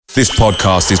This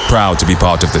podcast is proud to be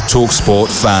part of the TalkSport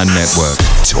Fan Network.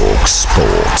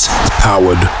 TalkSport.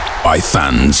 Powered by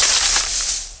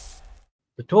fans.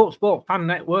 The TalkSport Fan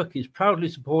Network is proudly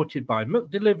supported by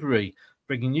McDelivery,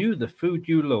 bringing you the food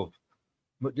you love.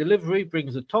 McDelivery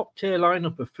brings a top-tier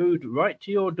lineup of food right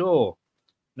to your door.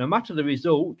 No matter the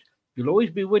result, you'll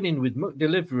always be winning with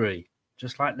McDelivery,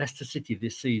 just like Leicester City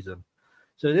this season.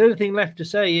 So the only thing left to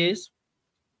say is,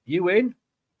 you win.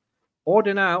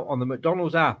 Order now on the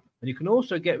McDonald's app, and you can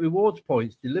also get rewards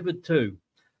points delivered too.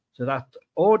 So that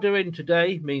ordering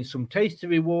today means some tasty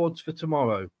rewards for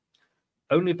tomorrow.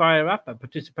 Only via app at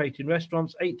participating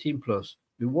restaurants, 18+.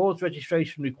 Rewards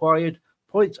registration required.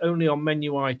 Points only on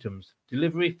menu items.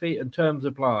 Delivery fee and terms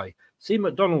apply. See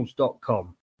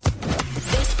mcdonalds.com.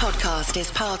 This podcast is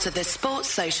part of the Sports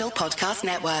Social Podcast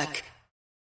Network.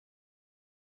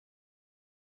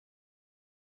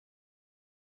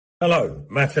 Hello,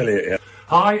 Matt Elliott here.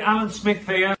 Hi, Alan Smith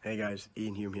here. Hey guys,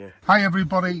 Ian Hume here. Hi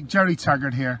everybody, Jerry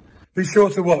Taggart here. Be sure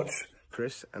to watch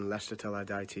Chris and Leicester Till I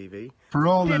Die TV for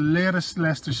all the latest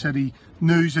Leicester City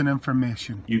news and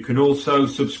information. You can also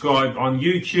subscribe on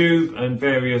YouTube and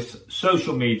various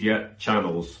social media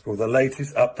channels. for the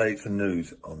latest updates and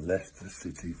news on Leicester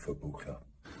City Football Club.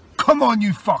 Come on,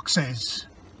 you foxes!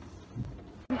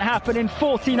 Happen in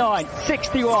 49,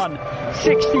 61,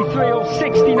 63 or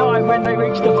 69 when they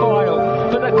reach the final.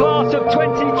 But the class of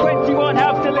 2021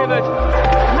 have delivered.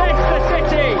 Leicester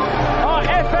City are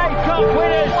FA Cup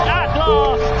winners at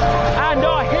last and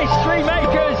are history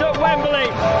makers at Wembley.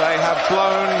 They have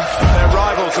blown their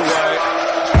rivals away.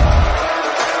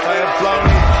 They have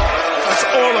blown us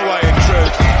all away in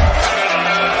truth.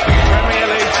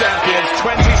 Premier League champions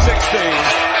 2016.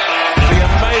 The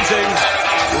amazing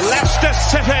Leicester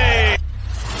City!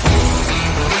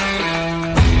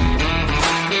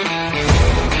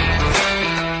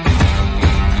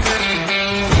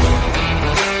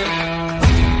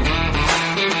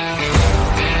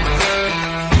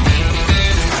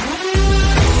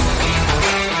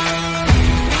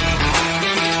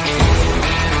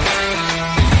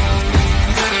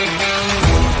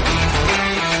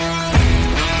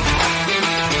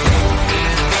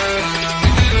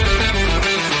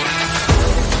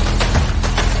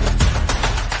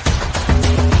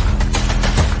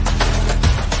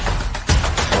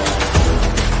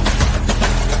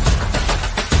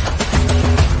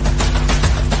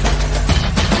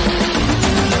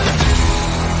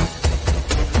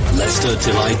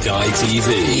 Till I Die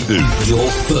TV, your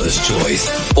first choice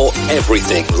for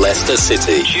everything Leicester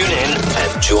City. Tune in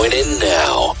and join in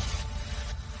now.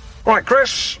 Right,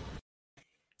 Chris.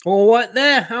 All right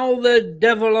there, how the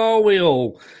devil are we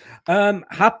all?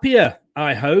 Happier,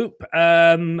 I hope.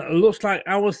 Looks like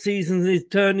our season is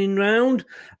turning round.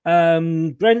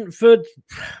 Brentford,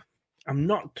 I'm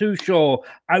not too sure.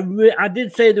 I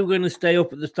did say they were going to stay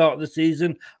up at the start of the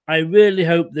season. I really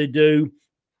hope they do.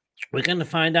 We're going to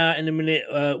find out in a minute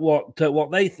what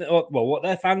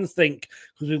their fans think,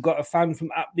 because we've got a fan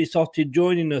from Aptly Sotted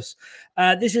joining us.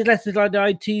 This is Leicester Till I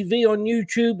Die TV on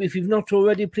YouTube. If you've not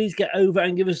already, please get over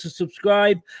and give us a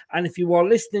subscribe. And if you are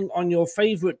listening on your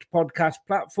favourite podcast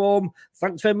platform,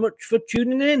 thanks very much for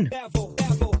tuning in.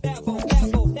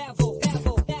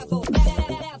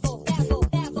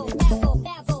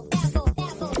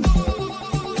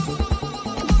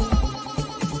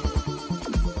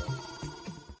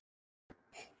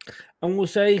 And we'll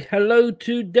say hello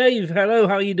to Dave. Hello,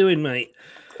 how are you doing, mate?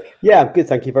 Yeah, I'm good,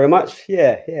 thank you very much.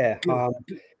 Yeah.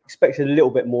 Expected a little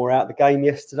bit more out of the game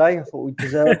yesterday. I thought we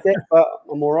deserved it, but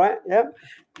I'm all right, yeah.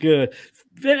 Good.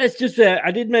 Let's just I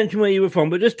did mention where you were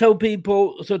from, but just tell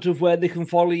people sort of where they can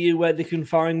follow you, where they can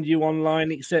find you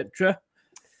online, etc.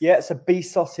 Yeah, it's a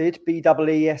Beesotted,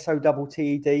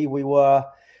 BEESOTTED. We were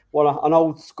an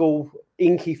old school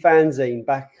inky fanzine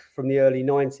back from the early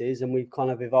 90s, and we've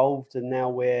kind of evolved, and now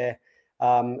we're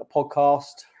a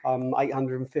podcast,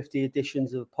 850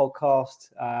 editions of the podcast,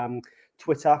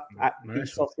 Twitter at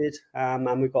Beesotted,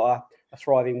 and we've got a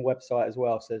thriving website as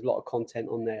well. So there's a lot of content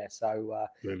on there. So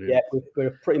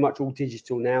we're pretty much all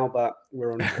digital now, but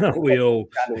we're on we all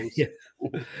channels. Yeah.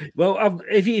 Well,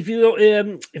 if you're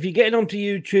getting onto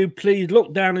YouTube, please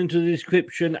look down into the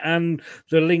description, and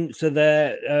the links are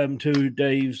there to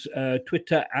Dave's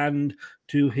Twitter and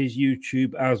to his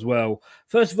YouTube as well.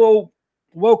 First of all,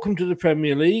 welcome to the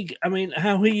Premier League. I mean,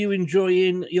 how are you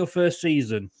enjoying your first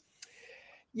season?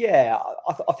 Yeah,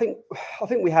 I think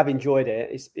we have enjoyed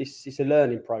it. It's a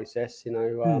learning process, you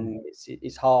know.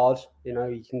 It's hard, you know.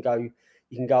 You can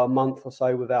go a month or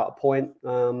so without a point.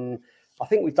 I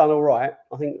think we've done all right.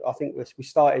 I think we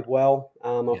started well.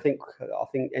 I think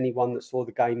anyone that saw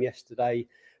the game yesterday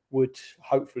would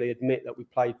hopefully admit that we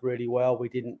played really well. We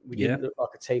didn't look like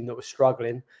a team that was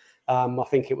struggling. I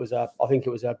think it was a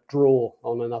draw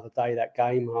on another day, that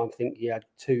game. I think you had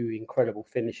 2 incredible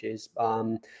finishes,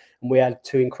 and we had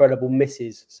 2 incredible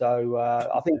misses. So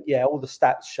I think all the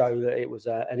stats show that it was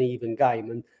an even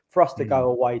game, and for us to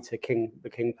go away to the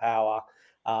King Power.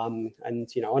 And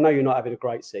I know you're not having a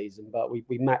great season, but we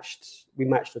matched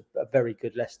a very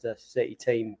good Leicester City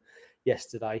team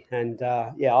yesterday, and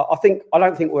I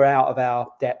don't think we're out of our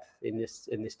depth in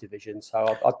this division.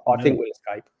 So I think we'll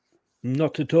escape.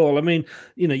 Not at all. I mean,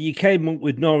 you came up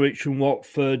with Norwich and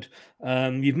Watford.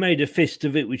 You've made a fist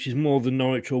of it, which is more than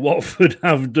Norwich or Watford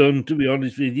have done, to be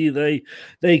honest with you.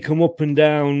 They come up and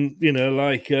down,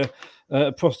 like a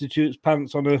prostitute's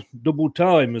pants on a double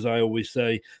time, as I always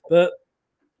say. But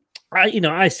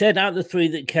I said out of the 3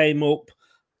 that came up,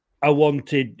 I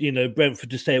wanted, Brentford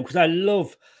to stay up,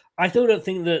 because I still don't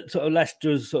think that sort of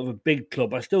Leicester is sort of a big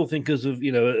club. I still think as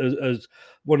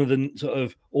one of the sort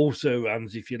of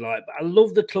also-rans, if you like. But I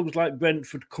love the clubs like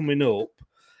Brentford coming up,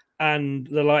 and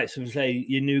the likes of, say,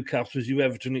 your Newcastles, your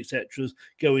Everton, etc.,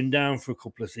 going down for a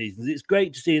couple of seasons. It's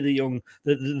great to see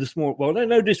the small. Well,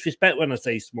 no disrespect when I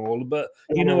say small, but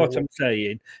you know what I'm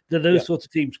saying. Those sorts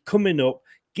of teams coming up,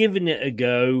 giving it a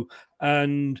go,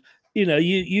 and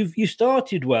you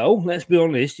started well. Let's be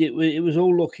honest. It was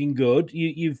all looking good.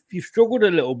 You've struggled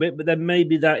a little bit, but then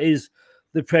maybe that is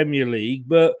the Premier League.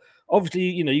 But obviously,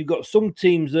 you've got some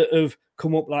teams that have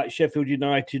come up, like Sheffield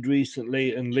United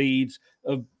recently, and Leeds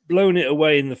have blown it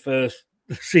away in the first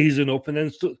season up, and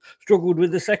then struggled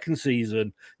with the second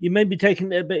season. You may be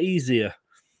taking it a bit easier.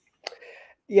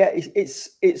 Yeah, it's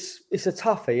a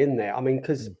toughie, isn't it? I mean,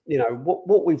 because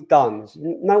what we've done is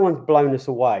no one's blown us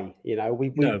away.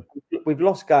 We've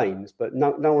lost games, but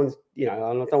no one's and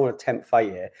I don't want to tempt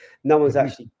fate here. No one's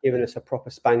actually given us a proper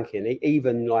spanking.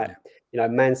 Even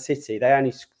Man City,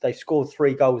 they scored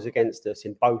 3 goals against us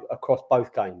across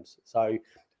both games. So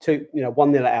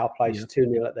 1-0 at our place,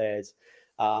 2-0 at theirs.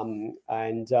 A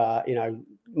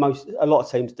lot of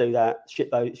teams do that,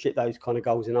 ship those kind of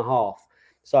goals in a half.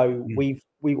 So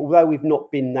although we've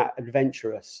not been that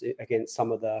adventurous against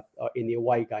some of the in the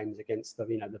away games against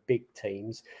the big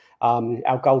teams,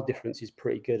 our goal difference is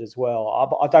pretty good as well.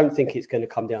 But I don't think it's going to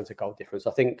come down to goal difference.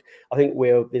 I think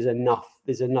there's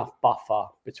enough buffer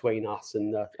between us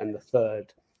and the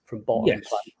third from bottom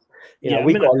place.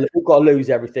 We've got to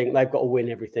lose everything. They've got to win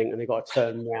everything, and they've got to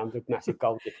turn around a massive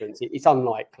goal difference. It's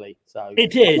unlikely. So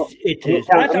it is.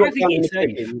 I think it's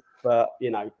safe, but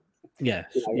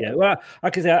Yes, yeah. Well,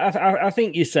 like I say, I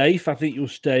think you're safe. I think you'll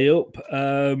stay up.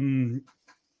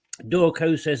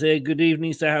 Dorco says here, good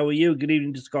evening, sir. How are you? Good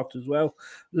evening to Scott as well.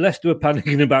 Leicester were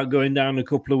panicking about going down a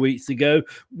couple of weeks ago.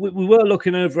 We were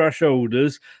looking over our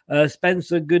shoulders.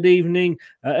 Spencer, good evening.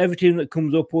 Every team that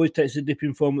comes up always takes a dip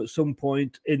in form at some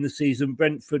point in the season.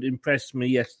 Brentford impressed me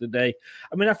yesterday.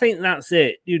 I mean, I think that's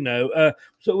it.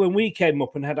 So when we came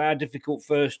up and had our difficult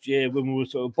first year, when we were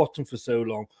sort of bottom for so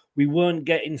long, we weren't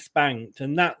getting spanked,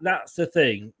 and that's the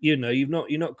thing. You're not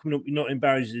coming up, you're not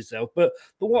embarrassing yourself. But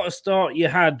what a start you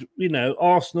had.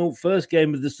 Arsenal, first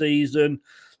game of the season,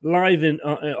 live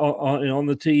on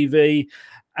the TV,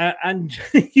 and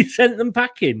you sent them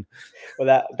packing.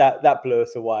 Well, that blew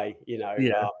us away.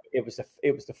 It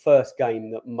was the first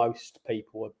game that most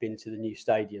people had been to the new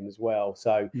stadium as well.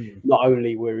 So not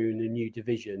only were we in a new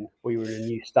division, we were in a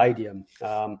new stadium.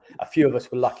 A few of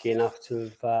us were lucky enough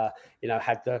to have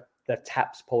had the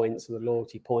TAPS points or the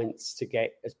loyalty points to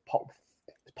get as part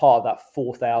of that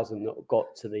 4,000 that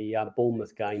got to the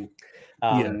Bournemouth game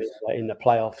in the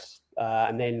playoffs,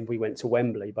 and then we went to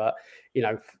Wembley. But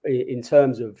in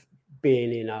terms of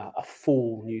being in a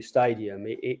full new stadium,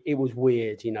 it was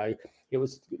weird. It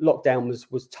was lockdown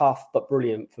was tough but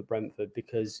brilliant for Brentford,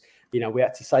 because we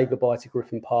had to say goodbye to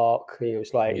Griffin Park.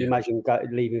 It's like imagine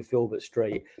leaving Filbert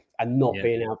Street and not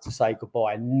being able to say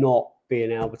goodbye, not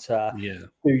being able to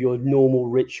do your normal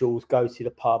rituals, go to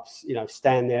the pubs,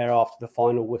 stand there after the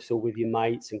final whistle with your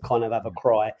mates and kind of have a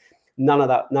cry. None of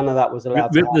that was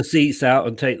allowed. Rip the seats out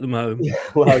and take them home.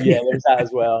 Well, there's that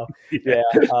as well.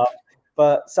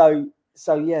 But so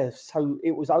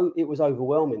it was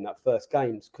overwhelming, that first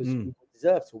games, because we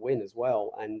deserved to win as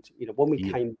well. And when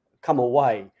we come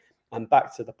away and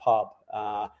back to the pub,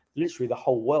 literally the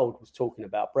whole world was talking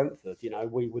about Brentford.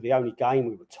 We were the only game,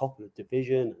 we were top of the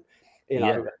division.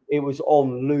 It was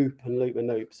on loop and loop and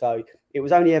loop. So it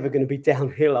was only ever going to be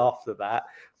downhill after that.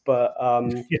 But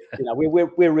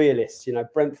we're realists.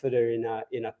 Brentford are in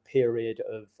a period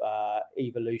of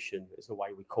evolution, is the way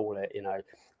we call it.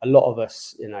 A lot of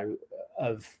us,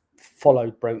 have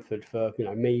followed Brentford for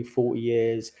me 40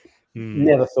 years.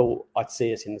 Never thought I'd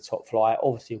see us in the top flight.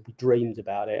 Obviously, we dreamed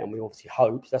about it, and we obviously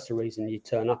hoped. That's the reason you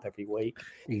turn up every week.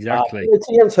 Exactly. You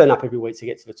don't turn up every week to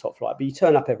get to the top flight, but you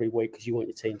turn up every week because you want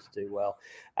your team to do well.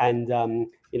 And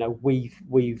we've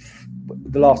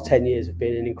the last 10 years have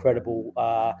been an incredible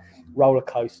roller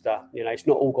coaster. It's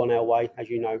not all gone our way, as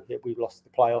you know. We've lost the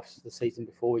playoffs the season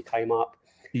before we came up.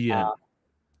 Yeah.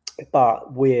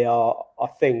 But we are, I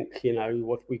think,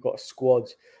 we've got a squad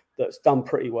that's done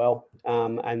pretty well,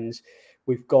 and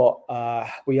we've got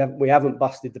we haven't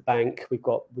busted the bank. We've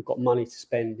got money to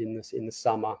spend in the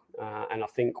summer, and I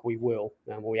think we will.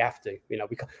 We have to.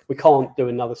 We can't do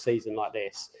another season like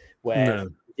this where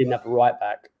we didn't have a right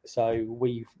back. So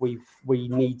we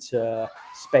need to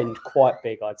spend quite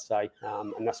big, I'd say,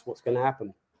 and that's what's going to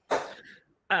happen.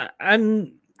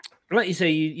 And like you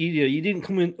say, you didn't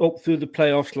come up through the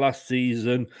playoffs last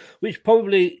season, which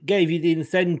probably gave you the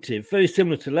incentive. Very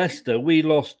similar to Leicester, we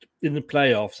lost in the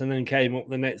playoffs and then came up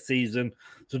the next season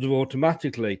sort of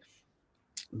automatically.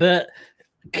 But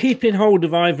keeping hold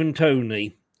of Ivan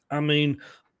Toney, I mean,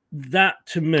 that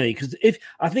to me, because if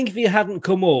he hadn't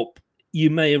come up, you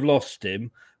may have lost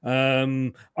him.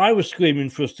 I was screaming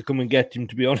for us to come and get him,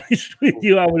 to be honest with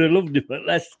you. I would have loved him at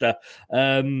Leicester.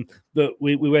 But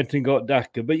we went and got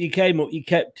Daka. But you came up, you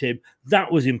kept him.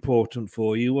 That was important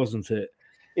for you, wasn't it?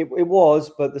 It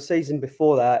was, but the season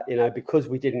before that, because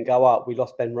we didn't go up, we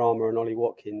lost Ben Rama and Ollie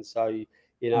Watkins. So,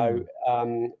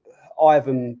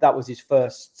 Ivan, that was his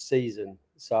first season.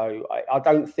 So I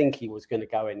don't think he was going to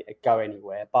go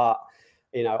anywhere. But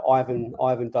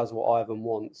Ivan does what Ivan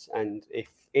wants, and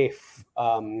if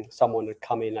someone had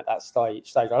come in at that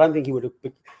stage, I don't think he would have.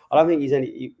 I don't think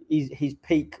his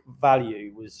peak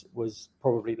value was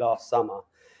probably last summer.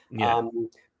 Yeah.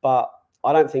 But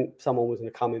I don't think someone was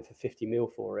going to come in for 50 mil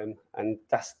for him, and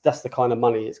that's the kind of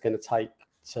money it's going to take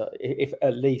to, if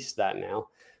at least that now.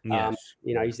 Yes.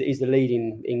 He's the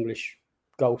leading English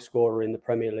goal scorer in the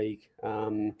Premier League.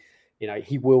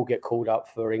 He will get called up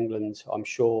for England, I'm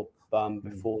sure.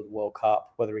 Before the World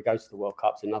Cup, whether he goes to the World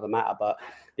Cup is another matter, but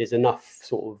there's enough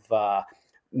sort of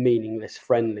meaningless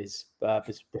friendlies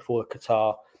before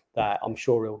Qatar that I'm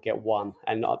sure he'll get one.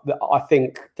 And I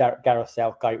think Gareth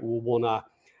Southgate will want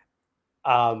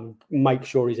to make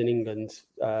sure he's an England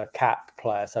cap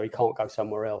player, so he can't go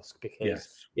somewhere else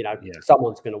because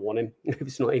someone's going to want him if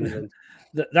it's not England.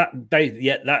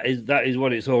 That is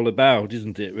what it's all about,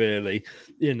 isn't it? Really,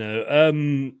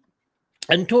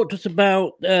 And talk to us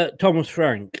about Thomas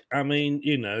Frank. I mean,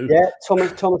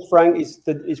 Thomas Frank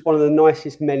is one of the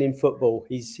nicest men in football.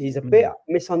 He's a bit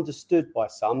misunderstood by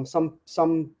some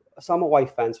away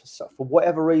fans for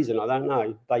whatever reason. I don't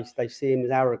know. They see him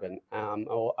as arrogant,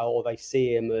 or they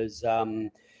see him as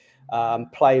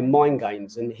playing mind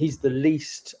games. And he's the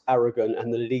least arrogant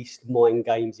and the least mind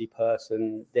gamesy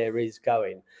person there is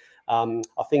going. I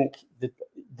think the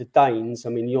Danes. I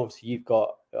mean, you've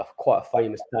got quite a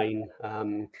famous Dane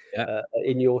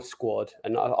in your squad,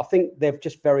 and I think they're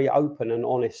just very open and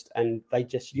honest. And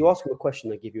you ask them a question,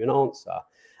 they give you an answer.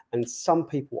 And some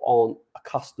people aren't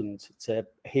accustomed to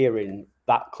hearing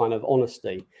that kind of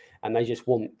honesty, and they just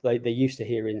they're used to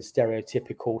hearing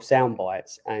stereotypical sound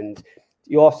bites. And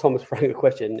you ask Thomas Frank a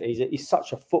question, he's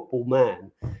such a football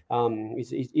man.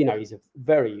 He's a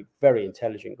very, very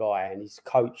intelligent guy, and he's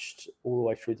coached all the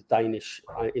way through the Danish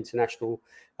international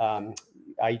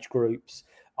age groups.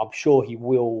 I'm sure he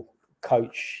will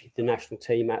coach the national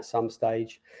team at some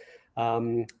stage.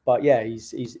 But yeah,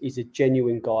 he's a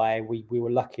genuine guy. We were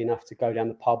lucky enough to go down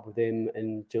the pub with him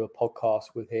and do a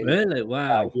podcast with him. Really?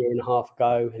 Wow. A year and a half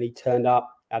ago, and he turned up,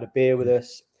 had a beer with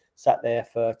us, sat there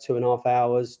for 2.5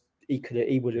 hours. He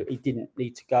didn't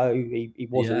need to go. He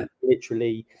wasn't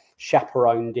literally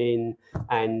chaperoned in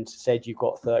and said, "You've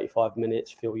got 35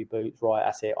 minutes, fill your boots, right?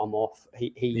 That's it, I'm off."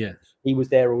 He was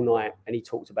there all night and he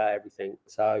talked about everything.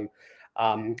 So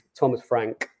Thomas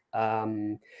Frank,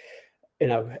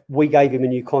 we gave him a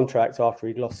new contract after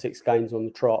he'd lost 6 games on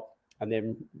the trot,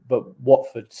 but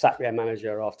Watford sacked their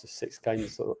manager after 6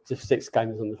 games on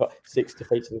the trot, 6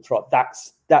 defeats on the trot.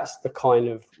 That's the kind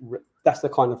of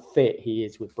fit he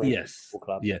is with Brentford Football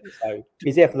Club. Yeah. So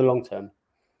he's there for the long term.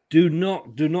 Do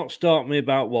not start me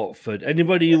about Watford.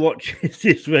 Anybody who watches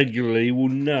this regularly will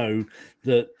know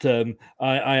that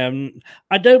I am.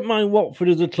 I don't mind Watford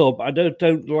as a club. I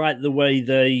don't like the way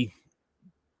they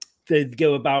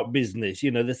go about business.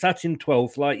 They're sat in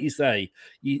 12th, like you say.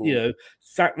 You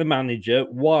sack the manager.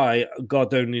 Why?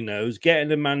 God only knows.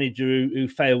 Getting a manager who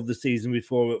failed the season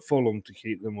before at Fulham to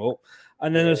keep them up,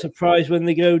 and then a surprise when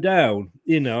they go down.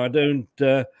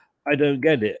 I don't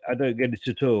get it. I don't get it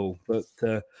at all. But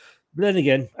But then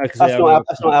again, that's not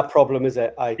our problem, is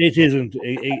it? It isn't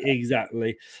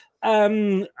exactly. I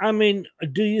mean,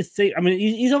 do you think? I mean,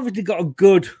 he's obviously got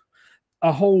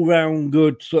a whole round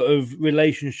good sort of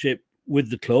relationship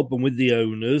with the club and with the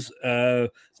owners.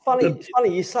 It's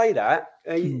funny you say that.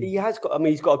 He has got. I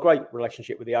mean, he's got a great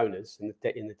relationship with the owners in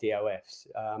the DOFs.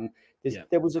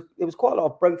 There was quite a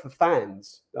lot of Brentford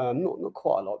fans. Not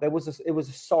quite a lot. It was a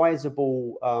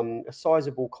sizable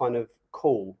kind of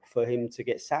call for him to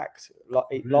get sacked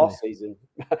last season,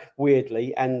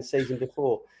 weirdly, and the season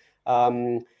before.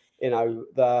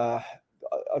 The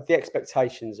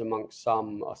expectations amongst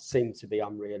some seem to be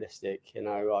unrealistic.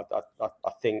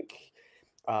 I think,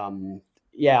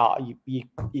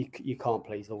 you can't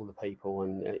please all the people,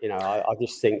 and I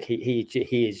just think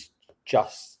he is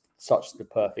just such the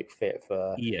perfect fit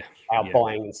for our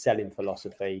buying and selling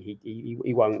philosophy.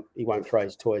 He won't throw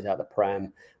his toys out the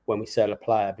pram when we sell a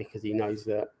player, because he knows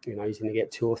that he's going to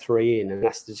get 2 or 3 in, and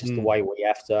that's just the way we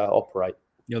have to operate.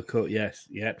 Yes,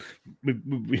 yeah.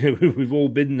 We've all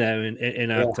been there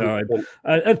in our time.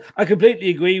 And I completely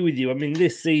agree with you. I mean,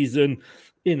 this season,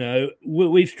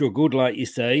 we've struggled, like you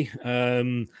say.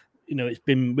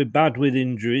 We're bad with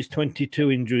injuries,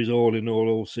 22 injuries all in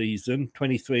all season,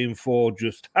 23 and 4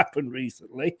 just happened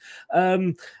recently.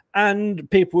 And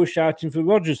people were shouting for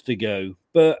Rodgers to go.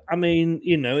 But, I mean,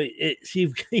 you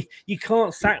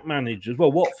can't sack managers.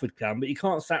 Well, Watford can, but you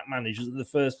can't sack managers at the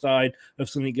first sign of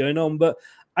something going on. But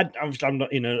I'm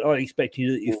not, I expect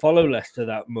you that you follow Leicester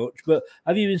that much. But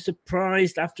have you been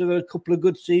surprised after a couple of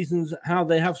good seasons how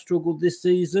they have struggled this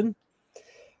season?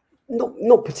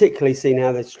 Not particularly seeing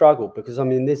how they struggled, because I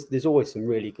mean there's always some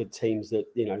really good teams that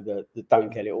that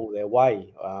don't get it all their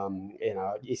way.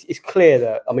 It's clear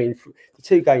that, I mean, the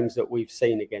 2 games that we've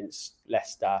seen against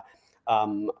Leicester,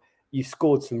 you've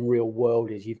scored some real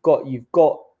worldies. You've got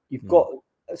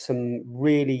some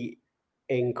really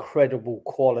incredible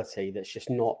quality that's just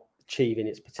not achieving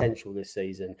its potential this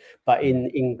season. But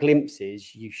in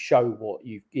glimpses, you show what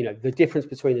the difference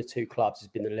between the 2 clubs has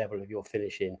been the level of your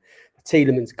finishing.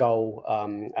 Tielemans' goal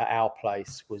at our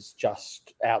place was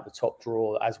just out the top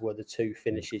drawer, as were the 2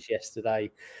 finishes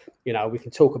yesterday. We can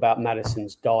talk about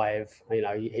Maddison's dive.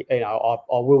 I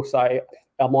will say,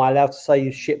 am I allowed to say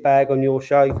you shitbag on your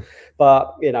show?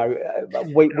 But you're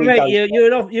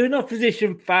an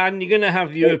opposition fan. You're going to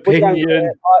have your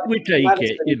opinion. We take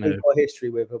Maddison, it. We've got history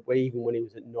with it, even when he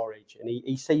was at Norwich, and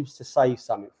he seems to save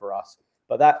something for us.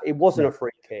 But it wasn't a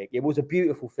free kick. It was a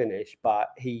beautiful finish,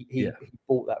 but he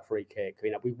bought that free kick.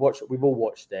 We've all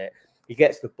watched it. He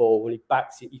gets the ball and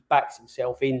he backs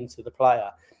himself into the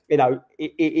player. It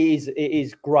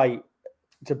is great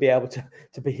to be able to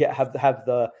have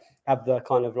the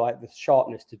kind of like the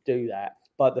sharpness to do that.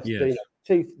 But the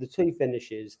two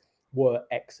finishes were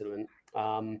excellent.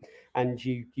 And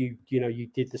you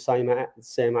did the same at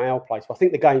our place. But I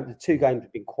think the 2 games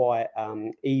have been quite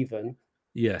even.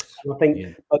 Yes, I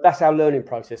think, but that's our learning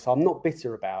process. So I'm not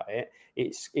bitter about it.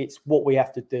 It's what we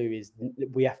have to do is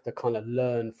we have to kind of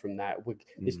learn from that.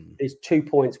 There's 2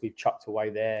 points we've chucked away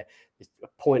there. There's a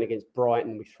point against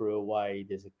Brighton we threw away.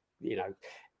 There's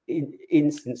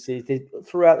instances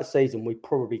throughout the season we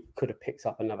probably could have picked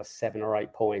up another 7 or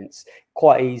 8 points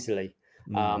quite easily,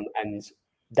 and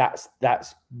that's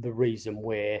the reason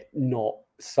we're not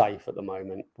safe at the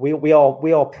moment. We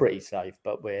are pretty safe,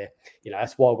 but we're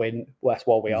that's why we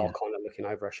are kind of looking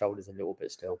over our shoulders a little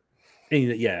bit still.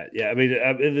 Yeah. I mean,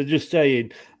 they're just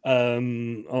saying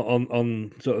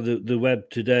on sort of the web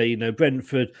today,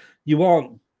 Brentford, you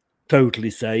aren't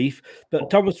totally safe. But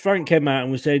Thomas Frank came out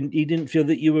and was saying he didn't feel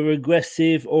that you were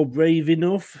aggressive or brave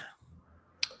enough.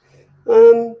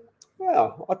 Well,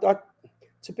 I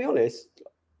to be honest,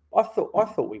 I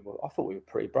thought we were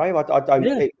pretty brave. I don't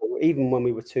think, even when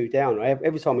we were 2 down,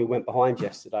 every time we went behind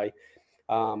yesterday,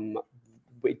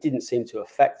 it didn't seem to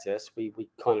affect us. We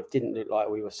kind of didn't look like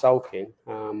we were sulking.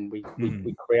 We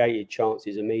created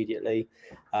chances immediately.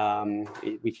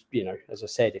 As I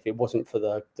said, if it wasn't for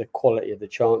the quality of the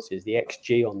chances, the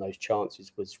XG on those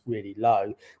chances was really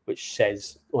low, which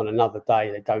says on another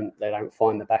day they don't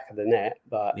find the back of the net.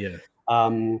 But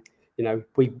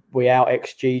we out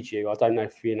XG'd you. I don't know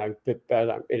if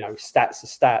stats are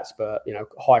stats, but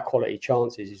high quality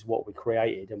chances is what we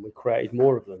created, and we created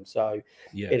more of them. So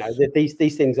these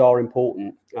things are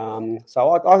important. So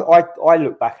I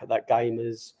look back at that game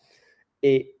as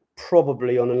it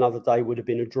probably on another day would have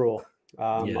been a draw.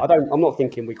 I'm not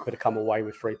thinking we could have come away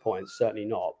with 3 points. Certainly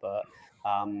not. But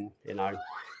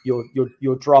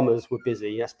your drummers were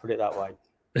busy. Let's put it that way.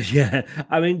 Yeah,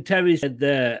 I mean, Terry said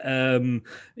there,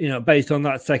 based on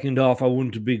that second half, I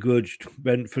wouldn't have begrudged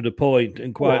Brentford a point,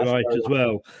 and quite right as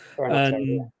well.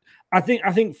 And I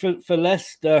think for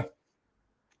Leicester,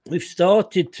 we've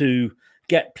started to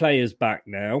get players back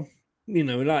now.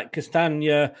 Like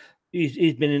Castagna,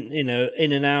 he's been in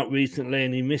and out recently,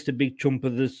 and he missed a big chunk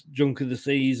of the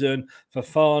season.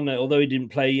 Fofana, although he didn't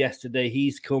play yesterday,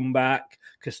 he's come back.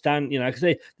 Castagna,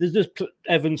 because there's just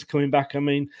Evans coming back. I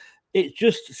mean, it's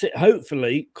just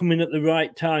hopefully coming at the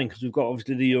right time, because we've got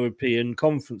obviously the European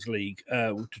Conference League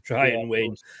to try and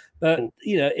win. But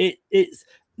it's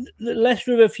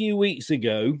Leicester of a few weeks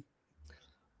ago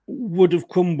would have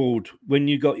crumbled when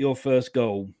you got your first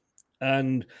goal,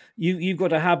 and you've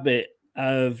got a habit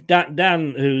of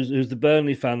Dan, who's the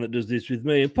Burnley fan that does this with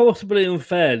me, and possibly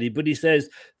unfairly, but he says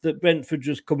that Brentford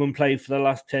just come and play for the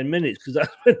last 10 minutes because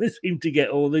that's when they seem to get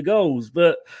all the goals.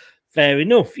 But fair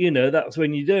enough, that's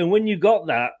when you do. And when you got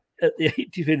that at the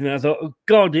 85th minute, I thought, oh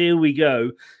God, here we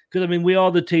go. Because I mean, we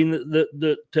are the team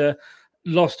that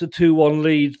lost a 2-1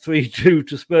 lead, 3-2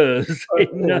 to Spurs.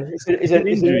 It's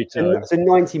a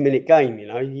 90-minute game.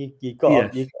 You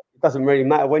got. Yes. It doesn't really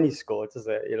matter when you score, does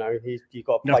it? You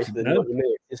got to play for the 90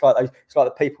 minutes. It's like the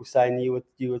people saying you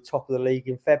were top of the league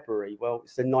in February. Well,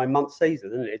 it's a 9-month season,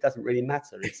 isn't it? It doesn't really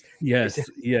matter. It's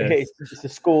the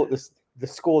score. The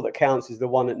score that counts is the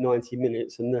one at 90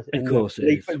 minutes, and the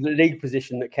league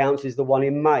position that counts is the one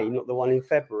in May, not the one in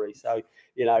February. So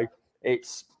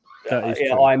it's.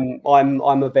 I'm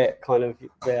a bit kind of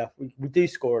we do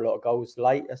score a lot of goals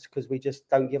late. That's because we just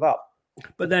don't give up.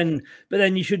 But then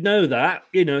you should know that,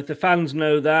 if the fans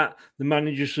know that, the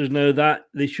managers should know that,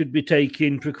 they should be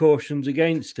taking precautions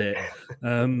against it.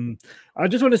 I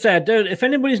just want to say, if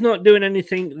anybody's not doing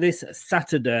anything this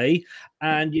Saturday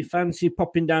and you fancy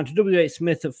popping down to WH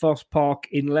Smith at Foss Park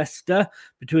in Leicester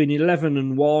between 11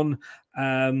 and 1,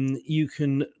 you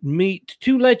can meet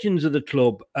two legends of the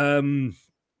club.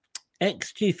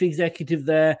 Ex-chief executive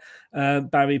there,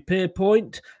 Barry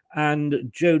Pierpoint, and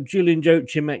Julian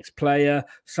Joachim, ex-player,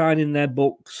 signing their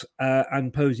books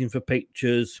and posing for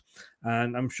pictures.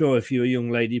 And I'm sure if you're a young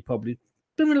lady, probably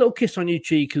give a little kiss on your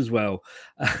cheek as well.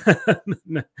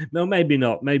 No, maybe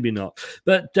not.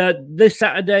 But this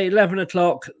Saturday, 11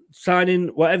 o'clock, signing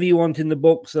whatever you want in the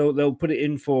book, so they'll put it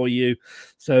in for you.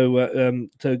 So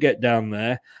get down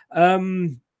there. I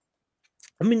mean,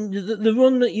 the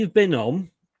run that you've been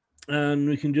on, and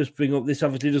we can just bring up, this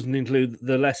obviously doesn't include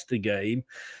the Leicester game.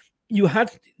 You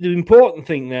had, the important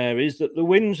thing there is that the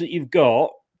wins that you've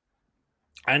got,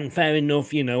 and fair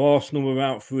enough, Arsenal were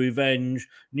out for revenge,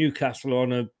 Newcastle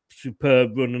on a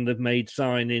superb run and they've made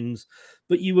signings,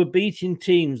 but you were beating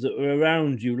teams that were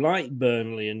around you like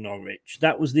Burnley and Norwich.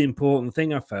 That was the important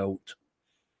thing, I felt.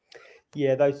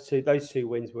 Yeah, those two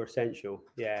wins were essential.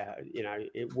 Yeah,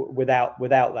 without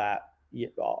that,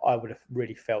 I would have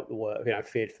really felt the worst,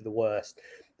 feared for the worst.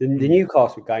 The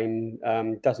Newcastle game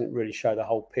doesn't really show the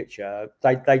whole picture.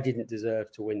 They didn't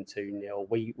deserve to win 2-0.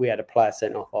 We had a player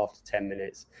sent off after 10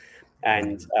 minutes,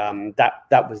 and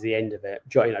that was the end of it.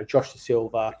 Josh Da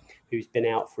Silva, who's been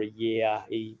out for a year,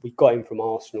 we got him from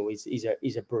Arsenal. He's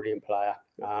a brilliant player.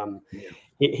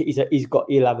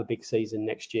 He'll have a big season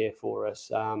next year for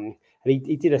us. And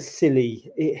he did a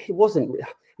silly. It wasn't.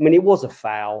 I mean, it was a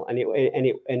foul, and it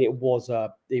was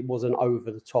an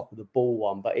over the top of the ball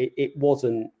one, but it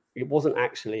wasn't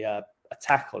actually a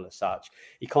tackle as such.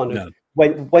 He kind of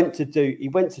went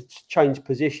to change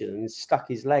position and stuck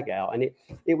his leg out, and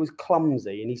it was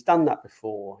clumsy. And he's done that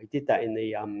before. He did that in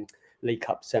the League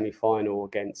Cup semi-final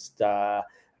against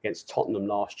Tottenham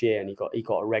last year, and he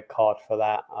got a red card for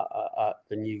that at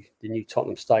the new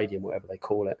Tottenham Stadium, whatever they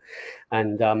call it.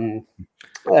 And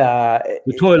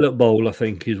the toilet bowl, I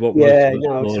think, is what most of us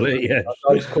call it. Yeah,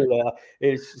 I just call it.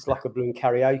 It's like a blooming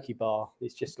karaoke bar.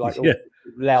 It's just like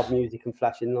loud music and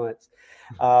flashing lights.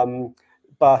 So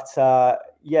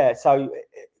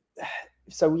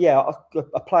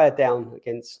a player down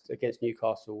against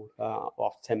Newcastle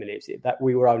after 10 minutes, that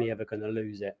we were only ever going to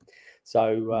lose it.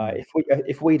 So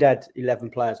if we'd had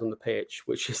 11 players on the pitch,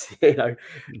 which is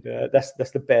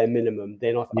that's the bare minimum,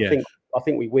 then I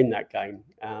think we win that game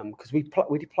because we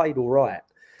played all right.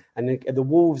 And the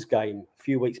Wolves game a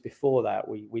few weeks before that,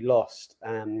 we lost.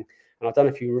 And I don't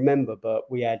know if you remember, but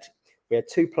we had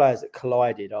two players that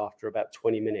collided after about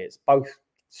 20 minutes, both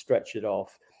stretchered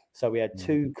off. So we had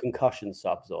two concussion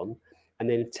subs on, and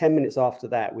then 10 minutes after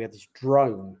that, we had this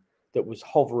drone that was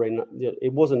hovering.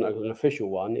 It wasn't an official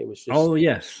one; it was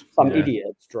just some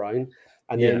idiot's drone.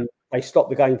 And then they stopped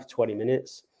the game for 20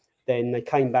 minutes. Then they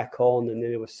came back on, and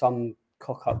then there was some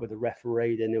cock up with the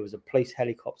referee. Then there was a police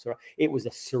helicopter. It was a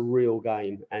surreal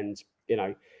game, and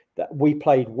that we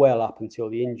played well up until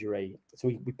the injury. So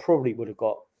we probably would have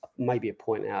got maybe a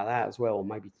point out of that as well, or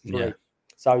maybe 3. Yeah.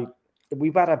 So.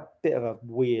 we've had a bit of a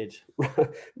weird, a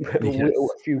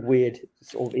few weird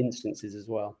sort of instances as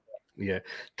well. Yeah.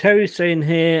 Terry's saying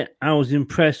here, I was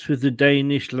impressed with the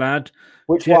Danish lad.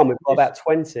 Which one? We've got about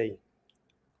 20.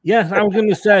 Yeah, I was going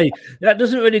to say, that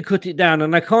doesn't really cut it down,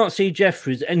 and I can't see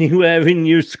Jeffries anywhere in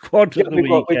your squad at the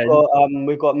weekend.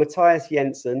 We've got Matthias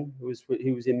Jensen, who was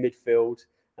in midfield,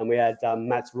 and we had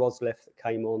Mads Rosleff that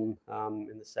came on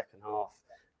in the second half,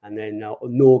 and then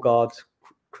Norgard,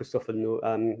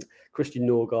 Christian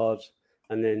Norgard,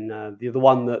 and then the other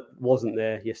one that wasn't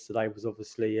there yesterday was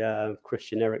obviously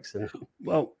Christian Eriksen.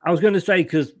 Well, I was going to say,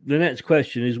 because the next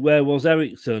question is, where was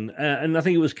Eriksen? And I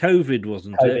think it was COVID,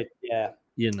 wasn't it? Yeah.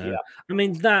 I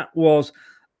mean,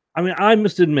 I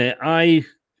must admit, I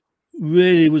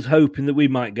really was hoping that we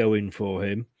might go in for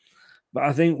him. But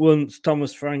I think once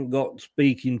Thomas Frank got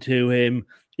speaking to him,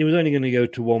 he was only going to go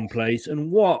to one place. And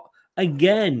what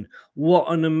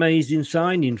an amazing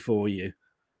signing for you.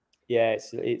 Yeah,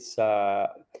 it's a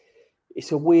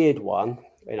weird one.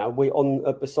 You know,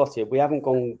 at Beesotted, we haven't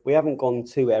gone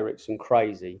too Eriksen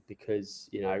crazy because,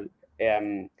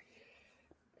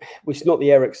 it's not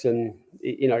the Eriksen.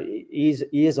 He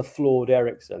is a flawed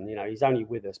Eriksen. He's only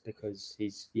with us because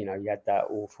he had that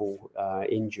awful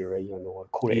injury, or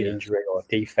call it an injury or a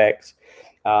defect.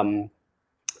 And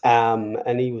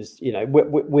he was,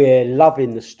 we're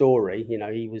loving the story.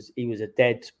 He was a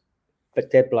dead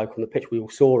bloke on the pitch. We all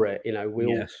saw it.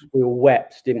 We all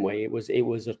wept, didn't we? It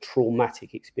was a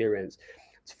traumatic experience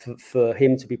for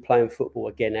him to be playing football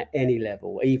again at any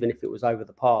level, even if it was over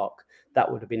the park. That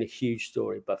would have been a huge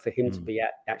story. But for him to be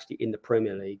actually in the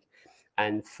Premier League,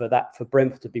 and for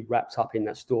Brentford to be wrapped up in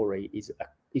that story is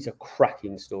a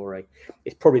cracking story.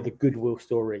 It's probably the goodwill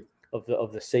story of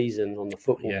the season on the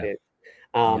football pitch.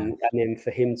 And then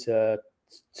for him to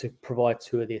provide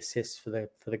 2 of the assists for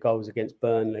the goals against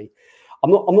Burnley,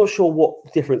 I'm not sure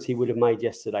what difference he would have made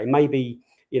yesterday. Maybe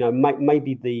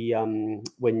maybe the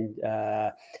when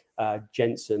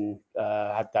Jensen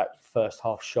had that first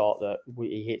half shot that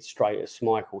he hit straight at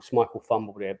Schmeichel. Schmeichel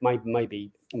fumbled it.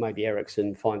 Maybe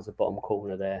Eriksen finds the bottom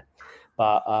corner there.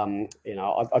 But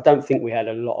I don't think we had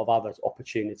a lot of other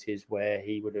opportunities where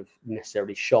he would have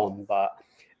necessarily shone. But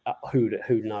who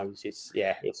knows? It's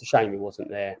a shame he wasn't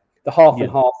there. The half and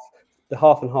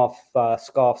half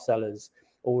scarf sellers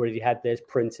already had theirs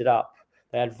printed up.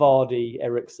 They had Vardy,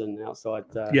 Eriksen outside.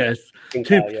 Yes, two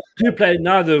players,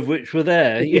 neither of which were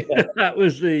there. That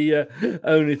was the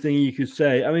only thing you could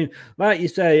say. I mean, like you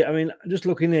say, just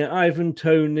looking at Ivan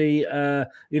Toney,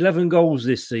 11 goals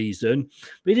this season,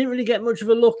 but he didn't really get much of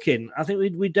a look in. I think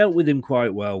we dealt with him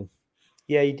quite well.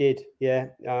 Yeah, he did. Yeah,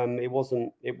 it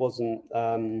wasn't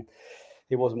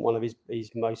one of his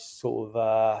most sort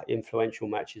of influential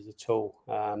matches at all.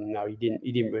 No, he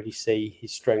didn't really see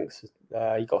his strengths.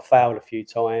 He got fouled a few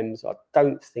times. I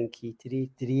don't think did he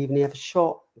even have a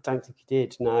shot? I don't think he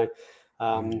did. No.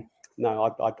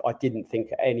 No, I didn't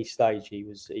think at any stage he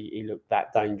looked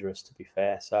that dangerous, to be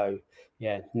fair. So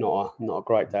yeah, not a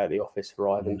great day at the office for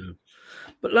Ivan. No.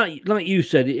 But like you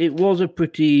said, it was a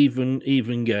pretty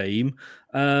even game.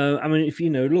 If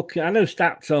look, I know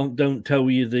stats don't tell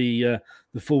you the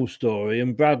full story,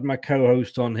 and Brad, my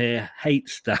co-host on here,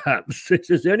 hates stats.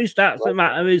 It's the only stats that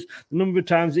matter is the number of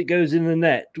times it goes in the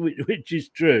net, which is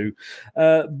true.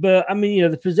 But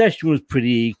the possession was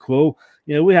pretty equal.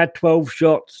 We had 12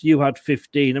 shots, you had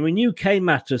 15. You came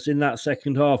at us in that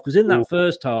second half, because in that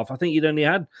first half, I think you'd only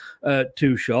had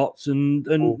 2 shots and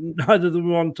neither of them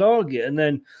were on target. And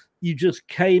then you just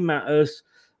came at us.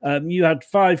 You had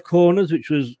 5 corners, which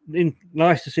was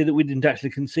nice to see that we didn't actually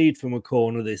concede from a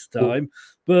corner this time.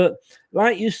 But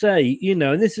like you say,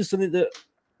 and this is something that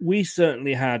we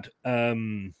certainly had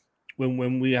when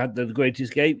we had the Great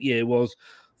Escape year, was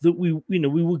that we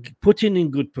were putting in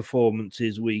good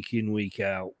performances week in, week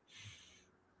out.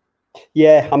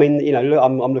 Yeah, look,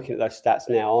 I'm looking at those stats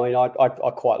now.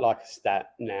 I quite like a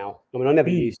stat now. I never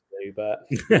used to, but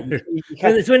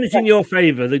it's when it's in your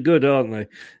favour, they're good, aren't they?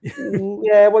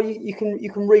 Yeah, well, you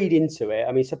can read into it.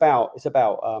 It's about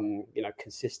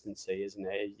consistency, isn't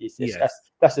it?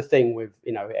 That's the thing with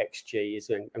XG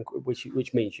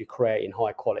which means you're creating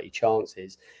high quality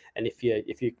chances, and if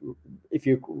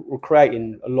you're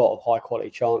creating a lot of high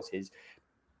quality chances,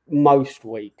 most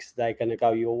weeks they're going to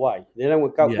go your way. They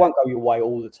won't go your way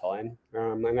all the time,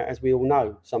 and as we all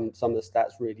know, some of the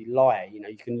stats really lie.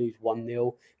 You can lose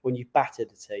 1-0 when you've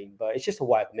battered a team, but it's just a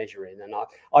way of measuring. And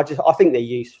I think they're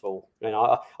useful.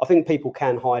 I think people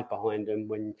can hide behind them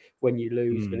when you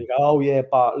lose, and you go, oh yeah,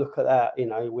 but look at that.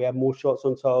 We have more shots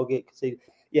on target.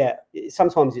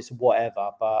 Sometimes it's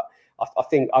whatever, but I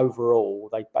think overall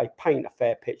they paint a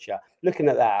fair picture. Looking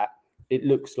at that, it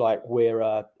looks like we're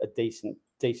a decent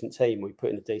team. We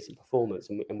put in a decent performance,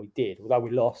 and we did. Although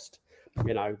we lost,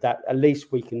 that at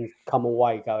least we can come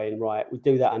away going, right, we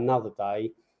do that another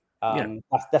day.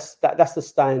 That's the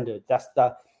standard. That's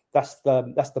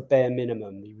the bare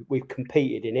minimum. We've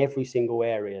competed in every single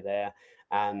area there,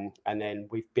 and then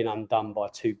we've been undone by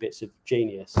 2 bits of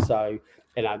genius. So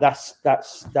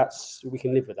that's we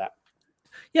can live with that.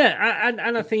 Yeah,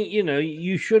 and I think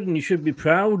you should be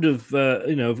proud of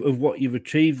of what you've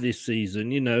achieved this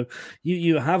season.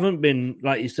 You haven't been,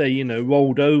 like you say,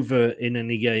 rolled over in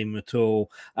any game at all.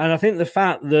 And I think the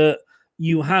fact that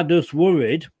you had us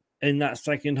worried in that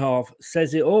second half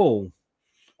says it all.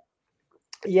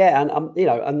 Yeah, and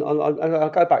I'll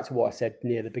go back to what I said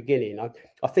near the beginning.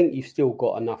 I think you've still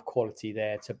got enough quality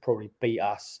there to probably beat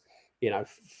us,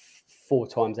 4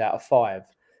 times out of 5.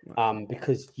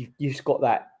 Because you've got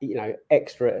that,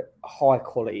 extra high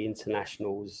quality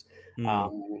internationals,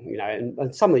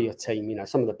 and some of your team,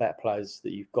 some of the better players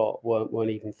that you've got weren't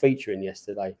even featuring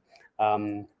yesterday.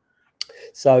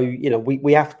 So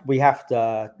we have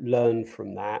to learn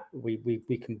from that.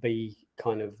 We can be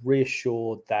kind of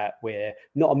reassured that we're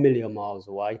not a million miles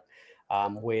away.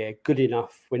 We're good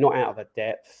enough. We're not out of our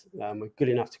depth. We're good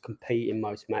enough to compete in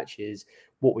most matches.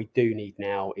 What we do need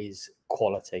now is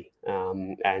quality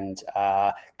and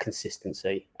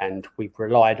consistency. And we've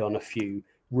relied on a few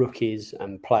rookies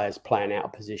and players playing out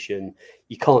of position.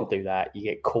 You can't do that. You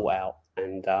get caught out.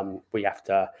 And we have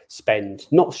to spend,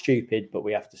 not stupid, but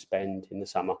we have to spend in the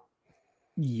summer.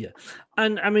 Yeah.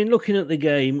 And I mean, looking at the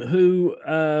game, who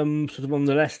sort of on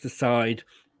the Leicester side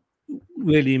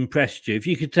really impressed you? If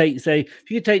you could take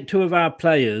 2 of our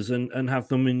players and have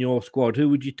them in your squad, who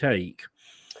would you take?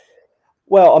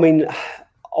 Well, I mean,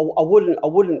 I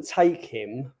wouldn't take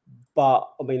him, but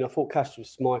I mean, I thought Kasper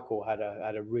Schmeichel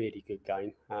had a really good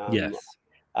game. Yes.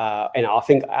 I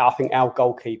think our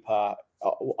goalkeeper,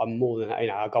 more than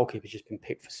our goalkeeper's just been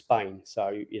picked for Spain.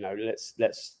 So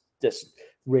let's just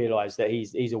realise that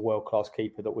he's a world-class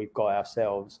keeper that we've got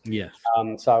ourselves. Yes.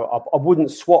 So I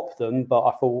wouldn't swap them, but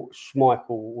I thought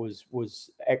Schmeichel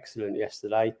was excellent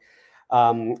yesterday.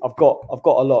 I've got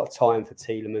a lot of time for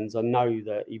Tielemans. I know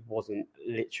that he wasn't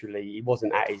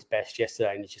at his best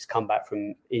yesterday, and he's just come back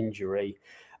from injury.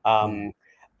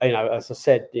 As I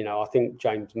said, I think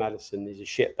James Maddison is a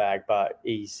shitbag, but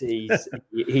he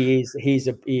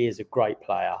is a great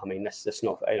player. I mean, that's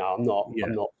not. I'm not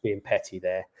being petty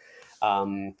there.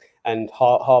 And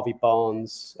Harvey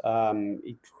Barnes,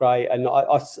 he's great, and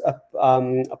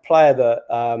a player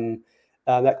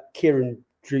that Kieran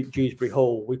Dewsbury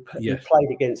Hall. We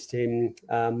played against him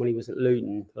when he was at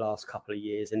Luton the last couple of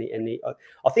years, and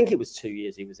I think it was 2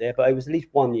 years he was there, but it was at least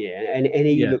 1 year, and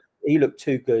he looked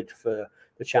too good for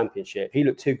the Championship. He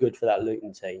looked too good for that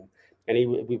Luton team, and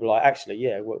we were like, actually,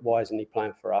 why isn't he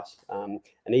playing for us? And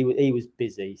he was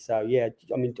busy, so yeah.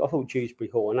 I mean, I thought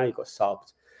Dewsbury Hall. I know he got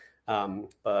subbed.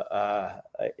 But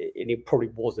it probably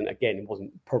wasn't. Again, it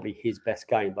wasn't probably his best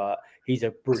game, but he's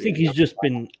a brilliant. I think he's just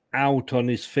been out on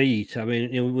his feet. I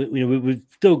mean, we've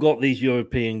still got these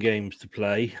European games to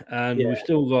play, and we've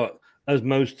still got, as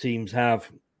most teams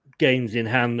have, games in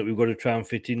hand that we've got to try and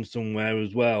fit in somewhere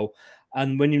as well.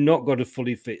 And when you've not got a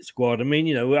fully fit squad, I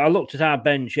mean, I looked at our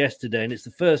bench yesterday, and it's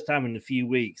the first time in a few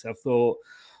weeks I've thought,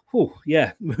 oh,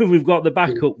 yeah, we've got the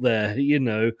backup there,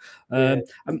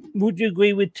 Would you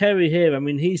agree with Terry here? I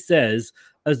mean, he says,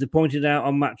 as they pointed out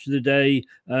on Match of the Day,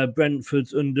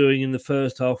 Brentford's undoing in the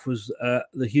first half was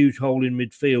the huge hole in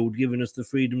midfield, giving us the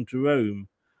freedom to roam.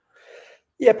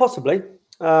 Yeah, possibly.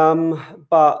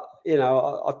 But,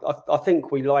 I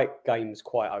think we like games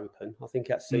quite open. I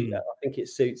think I think it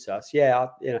suits us. Yeah,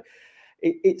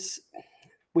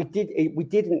 we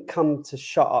didn't come to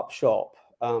shut up shop.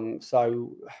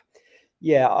 So,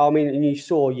 yeah, I mean, and you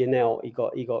saw Yanel,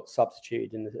 he got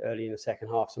substituted early in the second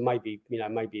half. So maybe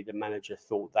the manager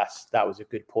thought that was a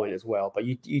good point as well. But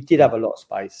you did have a lot of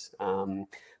space,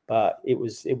 but it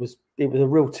was a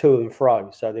real to and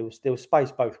fro. So there was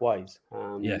space both ways.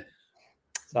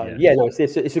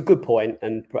 It's a good point,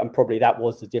 and probably that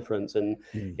was the difference. And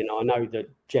I know that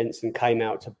Jensen came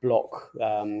out to block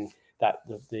the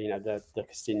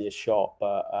Castilla shot,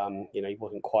 but he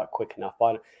wasn't quite quick enough.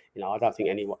 But I don't think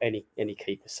any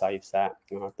keeper saves that.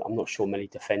 I'm not sure many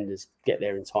defenders get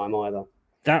there in time either.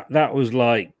 That was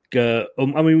like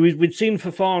we'd seen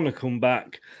Fofana come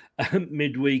back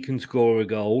midweek and score a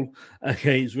goal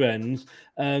against Rennes,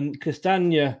 and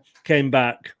Castagna came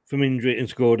back from injury and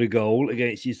scored a goal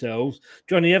against yourselves.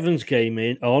 Johnny Evans came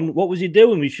on. What was he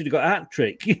doing? We should have got a hat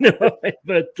trick,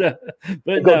 But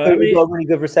he got a really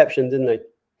good reception, didn't he?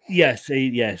 Yes.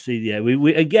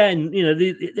 We again,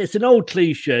 it's an old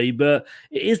cliche, but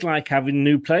it is like having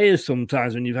new players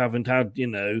sometimes when you haven't had,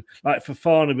 like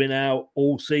Fofana been out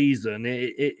all season.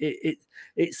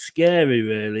 It's scary,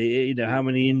 really. How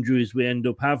many injuries we end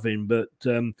up having, but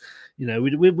we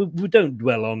don't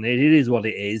dwell on it. It is what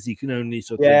it is. You can only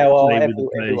sort of play with the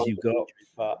players you've got,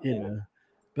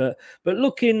 But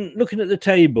looking at the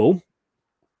table,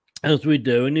 as we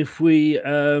do, and if we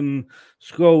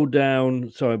scroll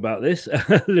down, sorry about this,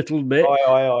 a little bit.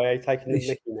 Taking the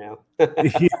mickey now.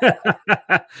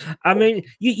 I mean,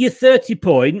 you're 30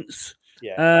 points,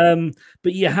 yeah.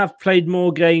 But you have played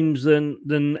more games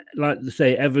than like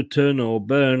say Everton or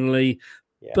Burnley.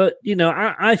 Yeah. But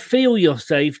I feel you're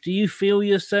safe. Do you feel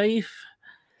you're safe?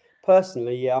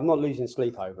 Personally, yeah, I'm not losing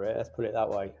sleep over it. Let's put it that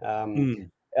way.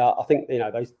 I think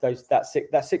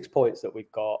that 6 points that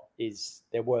we've got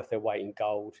they're worth their weight in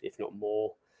gold, if not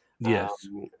more. Yes.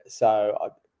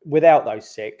 Without those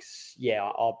 6,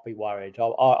 I'll be worried.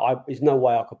 There's no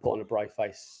way I could put on a brave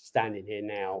face standing here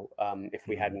now if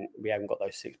we haven't got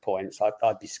those 6 points.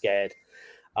 I'd be scared.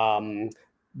 You're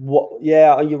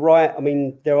right. I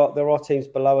mean, there are teams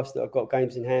below us that have got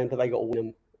games in hand, but they got to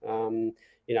win them.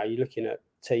 You're looking at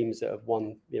teams that have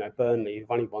won, Burnley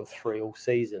have only won 3 all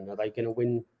season. Are they going to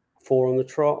win 4 on the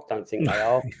trot? Don't think they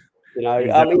are.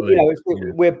 Exactly. I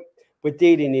mean, we're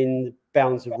dealing in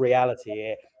bounds of reality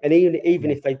here, and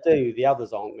even if they do, the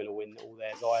others aren't going to win all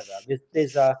theirs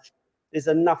either. There's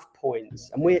enough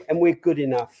points, and we're good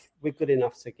enough. We're good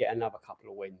enough to get another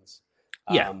couple of wins.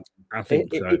 I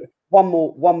think so. One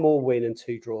more win and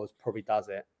 2 draws probably does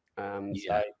it.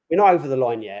 So we're not over the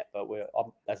line yet, but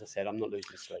as I said, I'm not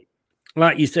losing sleep.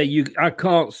 Like you say, I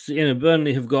can't see.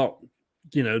 Burnley have got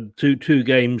two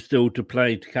games still to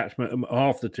play to catch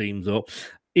half the teams up.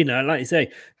 Like you say,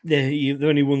 they've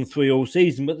only won 3 all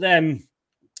season, but then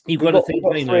you've got to think.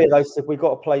 We've got 3 of those. We've got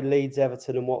to play Leeds,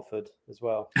 Everton, and Watford as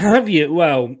well. Have you?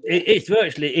 Well, it's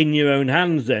virtually in your own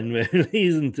hands, then, really,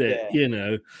 isn't it?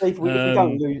 Yeah. If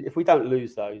we don't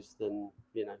lose those, then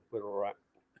we're all right.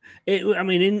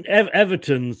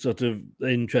 Everton's sort of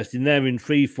interesting. They're in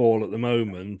free fall at the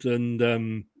moment, and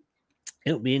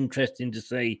it'll be interesting to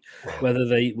see whether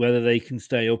they can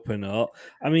stay up or not.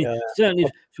 I mean, certainly.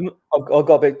 I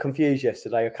got a bit confused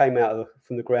yesterday. I came out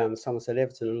from the ground and someone said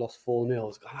Everton had lost 4-0. I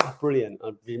was like, brilliant.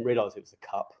 I didn't realise it was a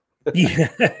cup. Yeah,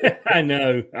 I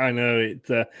know.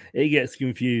 It gets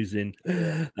confusing.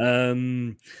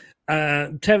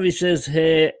 Terry says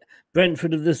here,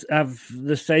 Brentford have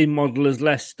the same model as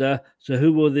Leicester, so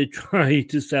who will they try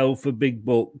to sell for big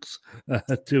bucks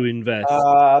to invest?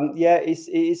 It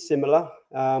is similar.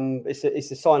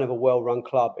 It's a sign of a well-run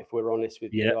club, if we're honest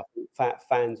with you. I think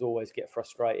fans always get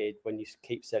frustrated when you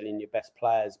keep selling your best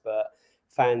players, but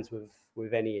fans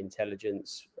with any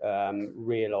intelligence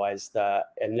realise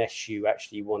that unless you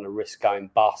actually want to risk going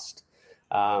bust,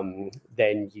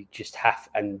 then you just have,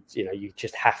 and you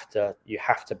have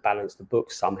to balance the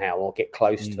books somehow or get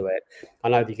close to it. I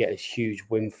know they get this huge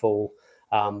windfall,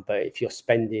 but if you're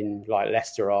spending like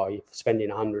Leicester are, you're spending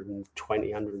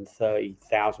 120,000,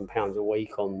 130,000 pounds a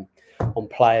week on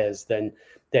players, then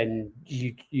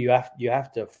you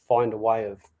have to find a way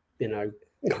of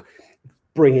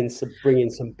bringing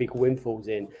some big windfalls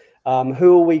in.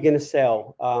 Who are we going to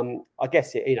sell? I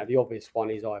guess the obvious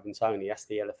one is Ivan Toney. That's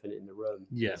the elephant in the room.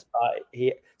 Yes.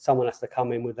 Someone has to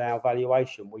come in with our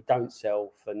valuation. We don't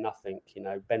sell for nothing.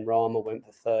 Ben Rama went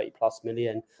for 30+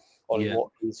 million. Ollie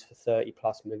Watkins for 30+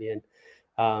 million.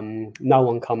 No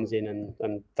one comes in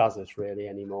and does us really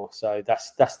anymore. So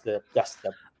that's the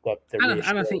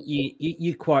and I think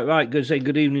you're quite right.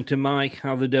 Good evening to Mike.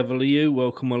 How the devil are you?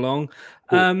 Welcome along.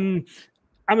 Cool.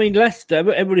 I mean, Leicester,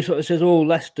 everybody sort of says,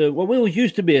 Leicester, well, we always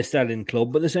used to be a selling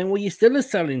club, but they're saying, well, you're still a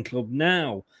selling club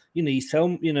now. You sell,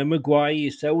 Maguire,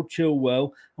 you sell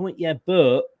Chilwell. I went, yeah,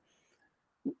 but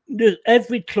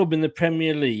every club in the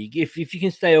Premier League, if you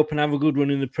can stay up and have a good run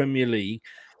in the Premier League,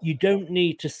 you don't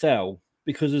need to sell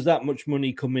because there's that much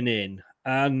money coming in.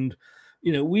 And,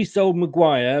 we sold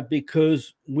Maguire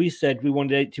because we said we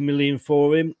wanted 80 million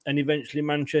for him, and eventually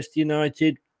Manchester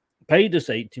United paid us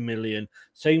 80 million.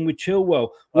 Same with Chilwell.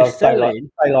 We're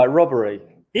selling like robbery.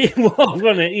 It was,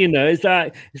 wasn't it? It's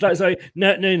like sorry,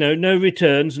 no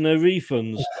returns, no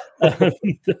refunds.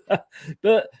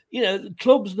 But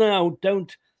clubs now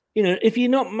don't. If you're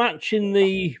not matching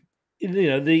the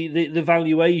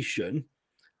valuation,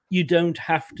 you don't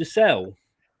have to sell.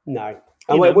 No,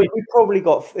 and we probably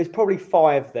got. There's probably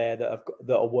 5 there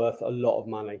that are worth a lot of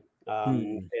money.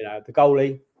 The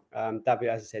goalie. David,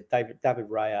 as I said, David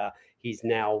Raya, he's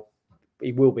now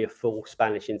he will be a full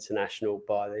Spanish international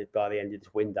by the end of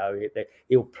this window.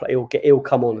 He'll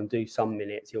come on and do some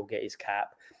minutes. He'll get his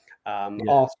cap.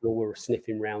 Arsenal were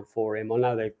sniffing round for him. I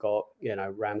know they've got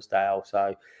Ramsdale,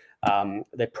 so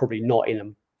they're probably not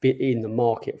in the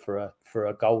market for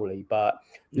a goalie. But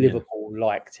Liverpool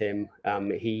liked him.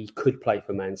 He could play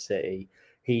for Man City.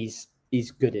 He's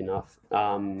good enough.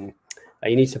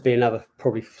 He needs to be another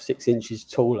probably 6 inches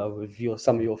taller with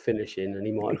some of your finishing, and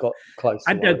he might have got close.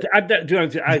 I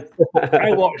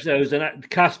watched those, and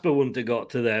Casper wouldn't have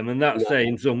got to them, and that's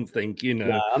saying something,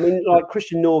 No, I mean, like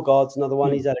Christian Norgaard's another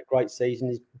one. He's had a great season.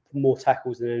 He's more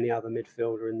tackles than any other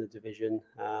midfielder in the division.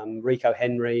 Rico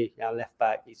Henry, our left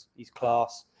back, he's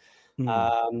class.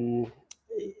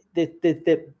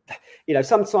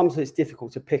 Sometimes it's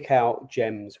difficult to pick out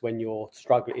gems when you're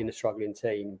struggling in a struggling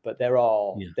team, but there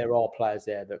are players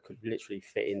there that could literally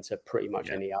fit into pretty much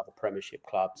any other Premiership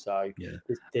club. So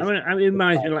it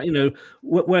reminds me,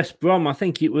 West Brom. I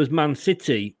think it was Man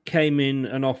City came in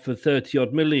and offered 30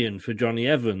 odd million for Johnny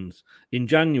Evans in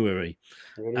January,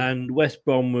 and West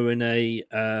Brom were in a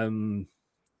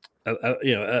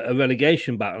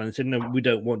relegation battle and said, no, we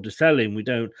don't want to sell him. We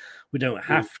don't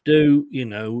have to,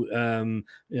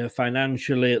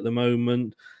 financially at the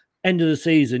moment. End of the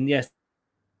season, yes,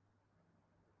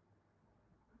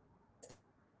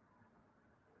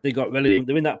 they got relegated.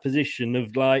 They're in that position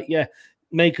of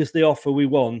make us the offer we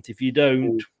want. If you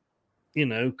don't,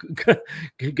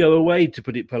 go away, to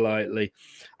put it politely.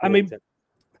 I mean,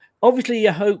 obviously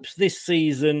your hopes this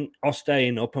season are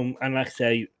staying up, and like I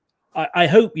say, I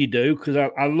hope you do, because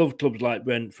I love clubs like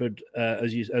Brentford,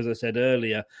 as I said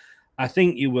earlier. I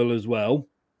think you will as well.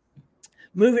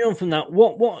 Moving on from that,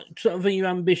 what sort of are your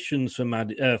ambitions for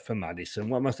Madison?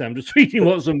 What am I saying? I'm just reading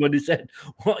what somebody said.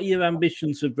 What are your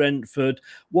ambitions for Brentford?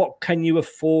 What can you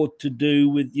afford to do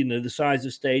with the size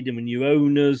of stadium and your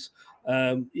owners?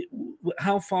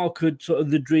 How far could sort of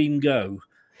the dream go?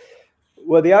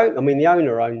 Well, the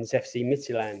owner owns FC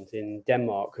Midtjylland in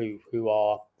Denmark, who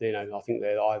are, I think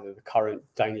they're either the current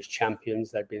Danish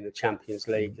champions. They've been in the Champions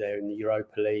League. They're in the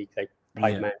Europa League. They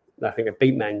played I think they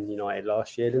beat Man United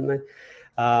last year, didn't they?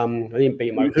 They didn't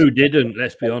beat them. Who didn't?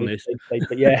 Let's be honest.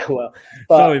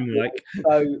 Sorry, Mike.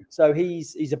 So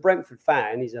he's a Brentford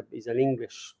fan. He's an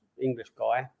English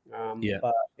guy.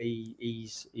 But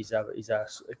he's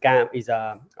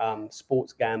a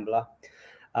sports gambler.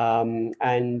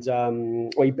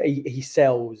 He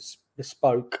sells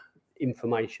bespoke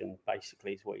information,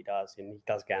 basically, is what he does, and he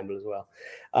does gamble as well.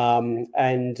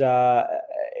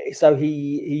 So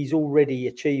he's already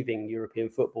achieving European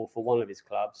football for one of his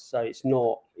clubs. So it's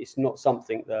not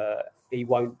something that he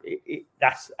won't.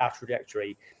 That's our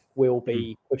trajectory. We'll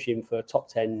be pushing for top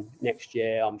 10 next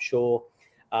year, I'm sure.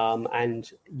 And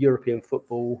European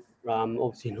football,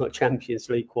 obviously not Champions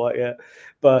League quite yet,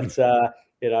 but.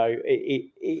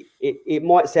 It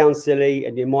might sound silly,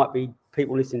 and there might be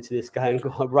people listening to this going,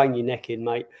 "God, rein your neck in,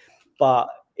 mate." But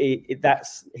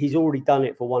he's already done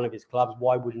it for one of his clubs.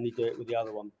 Why wouldn't he do it with the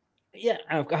other one? Yeah,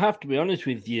 I have to be honest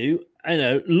with you.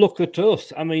 Look at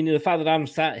us. I mean, the fact that I'm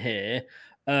sat here,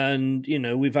 and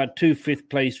we've had 2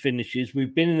 5th-place finishes.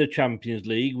 We've been in the Champions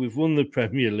League. We've won the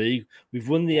Premier League. We've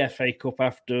won the FA Cup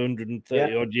after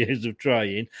 130 odd years of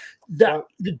trying. The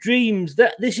dreams.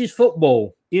 This is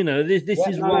football. This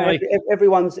is why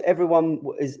everyone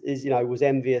was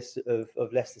envious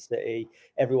of Leicester City.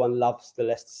 Everyone loves the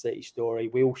Leicester City story.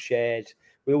 We all shared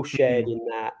in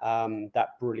that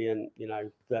brilliant,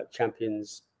 that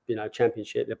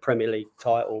championship, the Premier League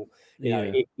title.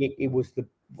 It was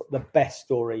the best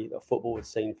story that football has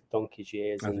seen for donkey's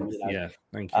years. And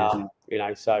thank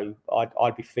you. So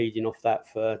I'd be feeding off that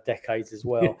for decades as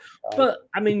well. But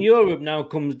I mean, Europe now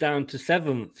comes down to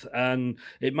 7th, and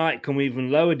it might come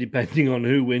even lower depending on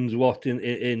who wins what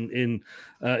in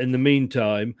the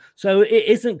meantime. So it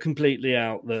isn't completely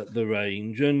out the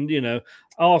range, and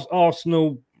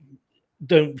Arsenal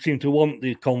don't seem to want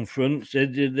the conference.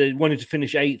 They wanted to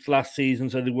finish 8th last season,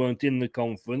 so they weren't in the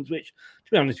conference, which,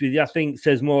 to be honest with you, I think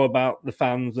says more about the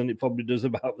fans than it probably does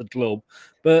about the club.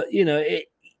 But,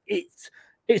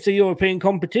 it's a European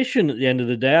competition at the end of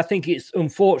the day. I think it's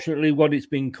unfortunately what it's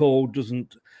been called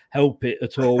doesn't help it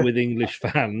at all with English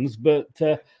fans. But,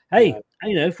 hey,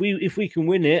 if we can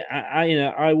win it,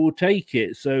 I will take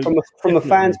it. So from a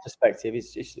fan's perspective,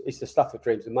 it's the stuff that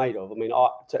dreams are made of. I mean,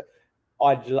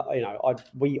 I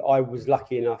was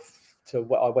lucky enough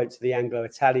I went to the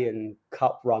Anglo-Italian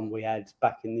Cup run we had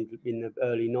back in the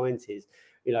early 90s.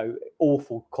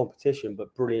 Awful competition,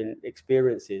 but brilliant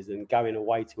experiences, and going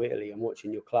away to Italy and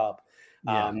watching your club.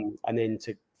 And then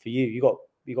for you got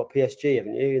you got PSG,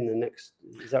 haven't you? In the next,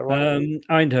 is that right?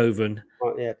 Eindhoven.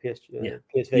 Right, yeah, PSG. Yeah.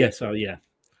 PSV. Yes. Oh, yeah.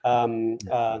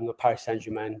 Not Paris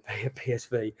Saint-Germain,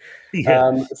 PSV.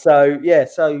 Yeah. So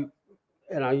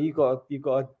you know, you've got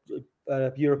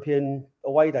a European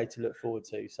away day to look forward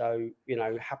to. So you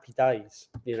know, happy days.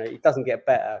 You know, it doesn't get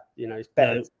better. You know, it's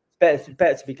better. No. It's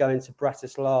better to be going to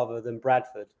Bratislava than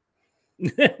Bradford.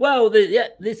 Well,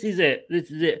 this is it.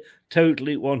 This is it.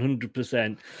 Totally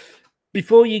 100%.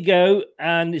 Before you go,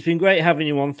 and it's been great having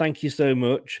you on. Thank you so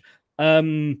much. I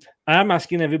am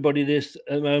asking everybody this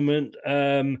at the moment.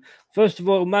 First of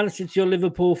all, Man City or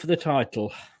Liverpool for the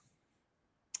title?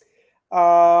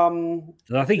 So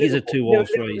I think it's a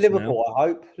 2-horse race. Liverpool, now. I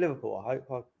hope. Liverpool, I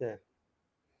hope. Yeah.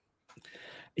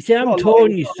 You see, I'm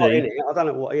torn. You see, I don't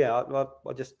know what. Yeah, I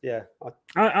just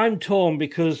I'm torn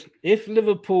because if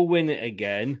Liverpool win it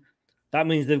again, that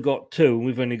means they've got 2 and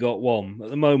we've only got 1. At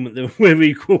the moment, we're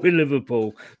equal with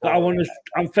Liverpool. But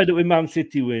I'm fed up with Man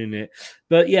City winning it.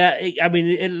 But yeah, at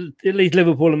least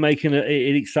Liverpool are making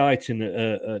it exciting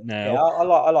now. Yeah,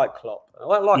 I like Klopp. I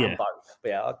like them both. But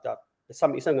yeah, there's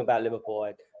something about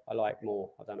Liverpool I like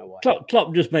more. I don't know why.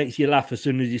 Klopp just makes you laugh as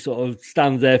soon as he sort of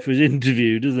stands there for his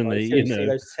interview, doesn't he? You see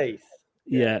those teeth.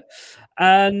 Yeah.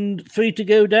 And 3 to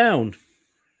go down.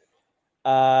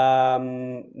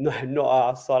 No, not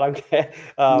us. I don't care.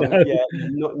 No. Yeah,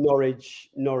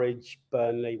 Norwich,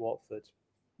 Burnley, Watford.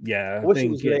 Yeah, I wish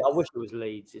it was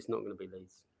Leeds. It's not going to be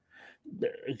Leeds.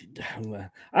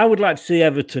 I would like to see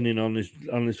Everton in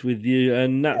honest with you,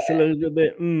 and that's a little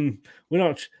bit. We're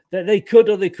not. They could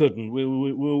or they couldn't.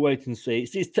 We'll wait and see.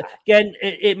 It's again.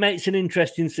 It makes an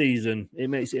interesting season.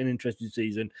 It makes it an interesting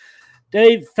season.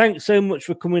 Dave, thanks so much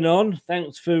for coming on.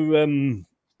 Thanks for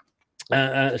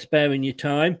sparing your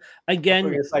time again. I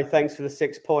thought you were going to say thanks for the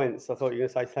 6 points. I thought you were going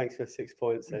to say thanks for the 6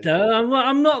 points. Then. No,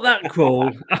 I'm not that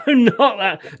cruel. I'm not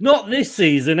that. Not this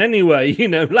season, anyway. You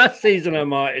know, last season I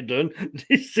might have done.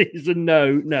 This season,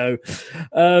 no.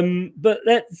 But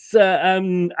let's.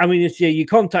 Your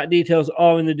contact details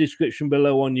are in the description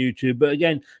below on YouTube. But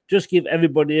again, just give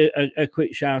everybody a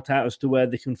quick shout out as to where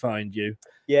they can find you.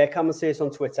 Yeah, come and see us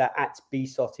on Twitter at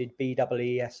Beesotted,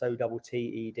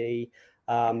 BEESOTTED.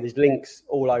 There's links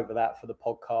all over that for the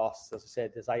podcast. As I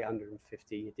said, there's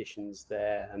 850 editions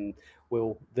there, and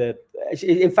go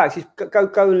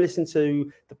and listen to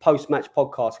the post-match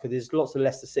podcast because there's lots of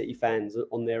Leicester City fans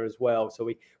on there as well. So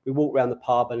we walk around the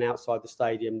pub and outside the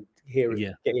stadium,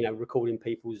 recording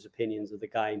people's opinions of the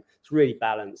game. It's really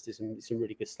balanced. There's some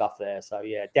really good stuff there. So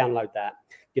yeah, download that,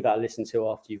 give that a listen to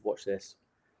after you've watched this.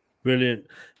 Brilliant.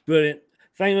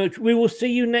 Thank you much. We will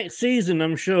see you next season,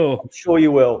 I'm sure. I'm sure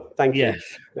you will. Thank you. Yes.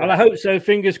 Well, I hope so.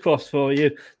 Fingers crossed for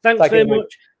you. Thanks very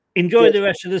much. Enjoy the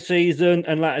rest of the season.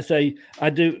 And like I say,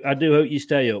 I do hope you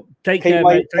stay up. Take care,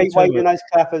 mate. Keep waving those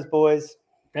clappers, boys.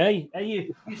 Hey,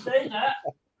 you say that?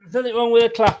 There's nothing wrong with a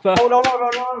clapper. Hold on.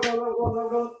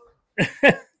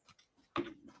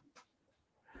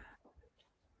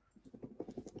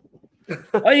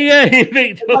 Are you getting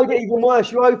Victor? It made it even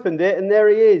worse. You opened it and there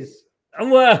he is.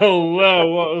 Well, what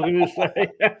was I going to say?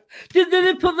 Did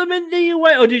they put them in the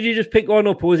away, or did you just pick one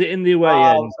up, or was it in the away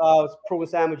end? I was prawn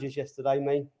sandwiches yesterday,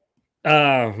 mate.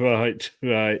 Ah, right.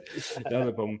 Not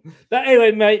a problem. But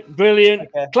anyway, mate, brilliant.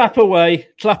 Okay. Clap away,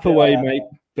 mate.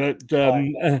 But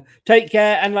take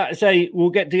care, and like I say,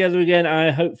 we'll get together again.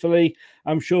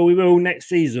 I'm sure we will next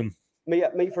season.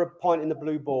 Meet for a pint in the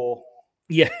Blue Boar.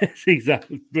 Yes,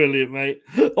 exactly. Brilliant, mate.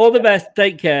 All the best.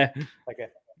 Take care. Okay.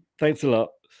 Thanks a lot.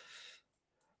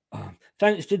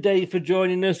 Thanks to Dave for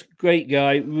joining us. Great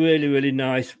guy, really, really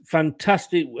nice.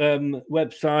 Fantastic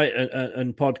website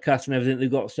and podcast and everything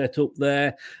they've got set up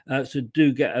there. So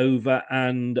do get over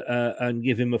and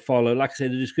give him a follow. Like I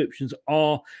said, the descriptions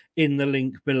are in the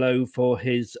link below for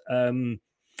his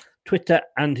Twitter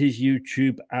and his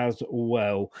YouTube as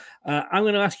well. I'm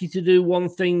going to ask you to do one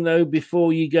thing, though,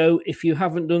 before you go. If you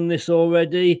haven't done this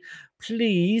already,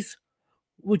 please,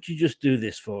 would you just do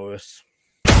this for us?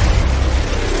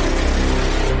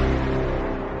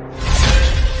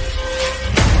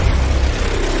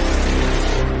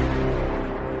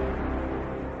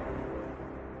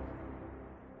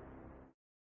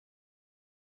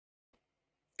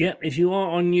 Yeah, if you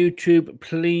are on YouTube,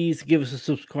 please give us a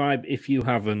subscribe if you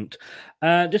haven't.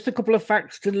 Just a couple of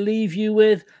facts to leave you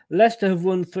with. Leicester have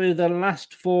won 3 of their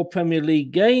last 4 Premier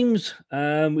League games,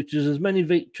 which is as many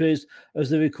victories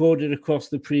as they recorded across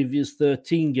the previous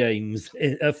 14 games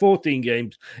in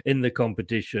the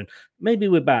competition. Maybe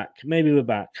we're back.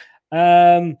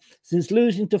 Since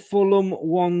losing to Fulham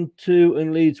 1-2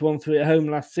 and Leeds 1-3 at home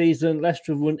last season,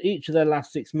 Leicester have won each of their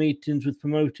last 6 meetings with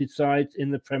promoted sides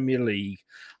in the Premier League.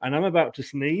 And I'm about to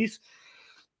sneeze.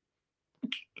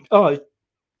 Oh,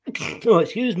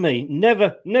 excuse me.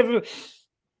 Never.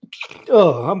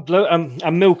 Oh,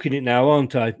 I'm milking it now,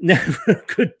 aren't I? Never a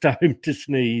good time to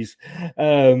sneeze.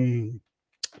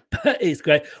 But it's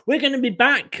great. We're going to be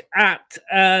back at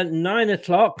 9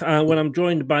 o'clock when I'm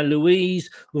joined by Louise,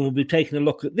 when we'll be taking a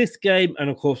look at this game and,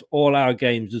 of course, all our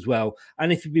games as well.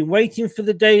 And if you've been waiting for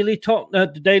the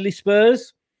Daily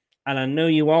Spurs, and I know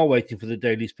you are waiting for the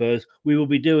Daily Spurs, we will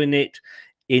be doing it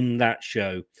in that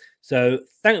show. So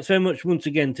thanks very much once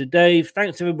again to Dave.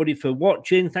 Thanks everybody for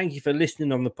watching. Thank you for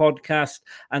listening on the podcast,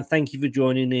 and thank you for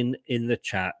joining in the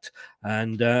chat.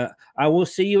 And I will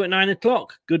see you at 9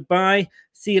 o'clock. Goodbye.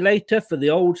 See you later for the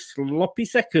old sloppy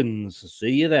seconds. See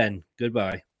you then.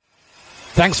 Goodbye.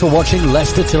 Thanks for watching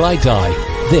Leicester Till I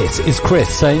Die. This is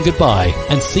Chris saying goodbye,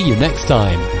 and see you next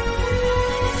time.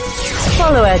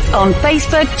 Follow us on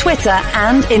Facebook, Twitter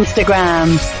and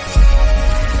Instagram.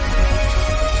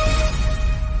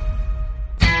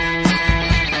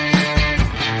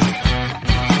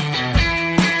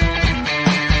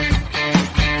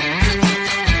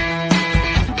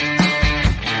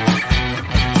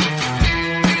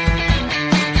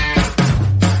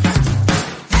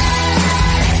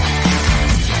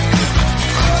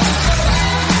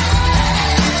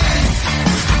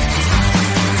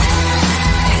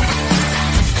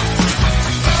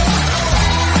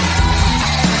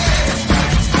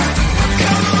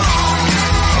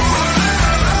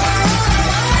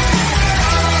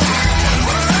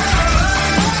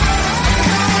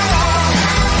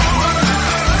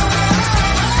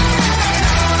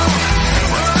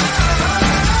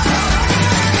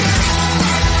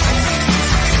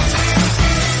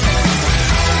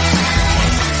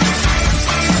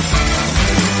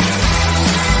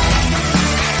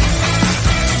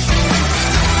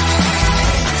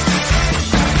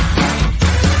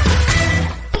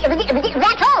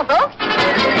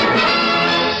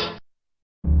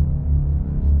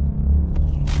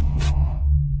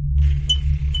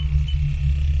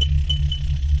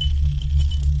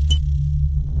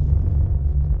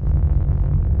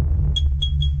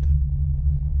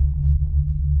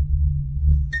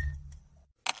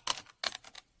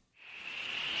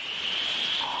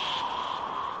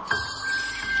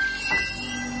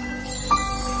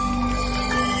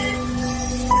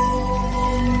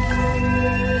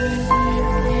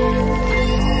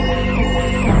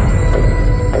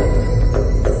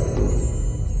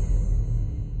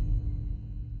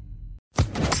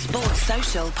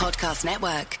 Podcast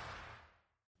Network.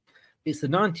 It's the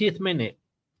 90th minute.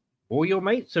 All your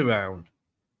mates around.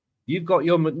 You've got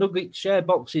your McNugget share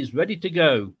boxes ready to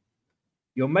go.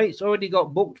 Your mates already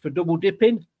got booked for double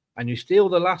dipping, and you steal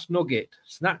the last nugget,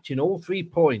 snatching all 3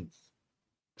 points.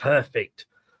 Perfect.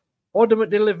 Order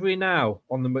McDelivery now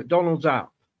on the McDonald's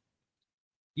app.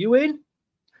 You in?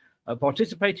 At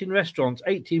participating restaurants,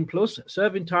 18 plus,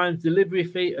 serving times, delivery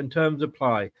fee and terms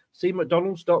apply. See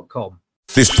mcdonalds.com.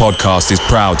 This podcast is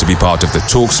proud to be part of the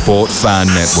TalkSport Fan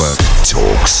Network.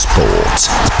 TalkSport.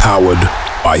 Powered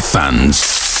by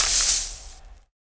fans.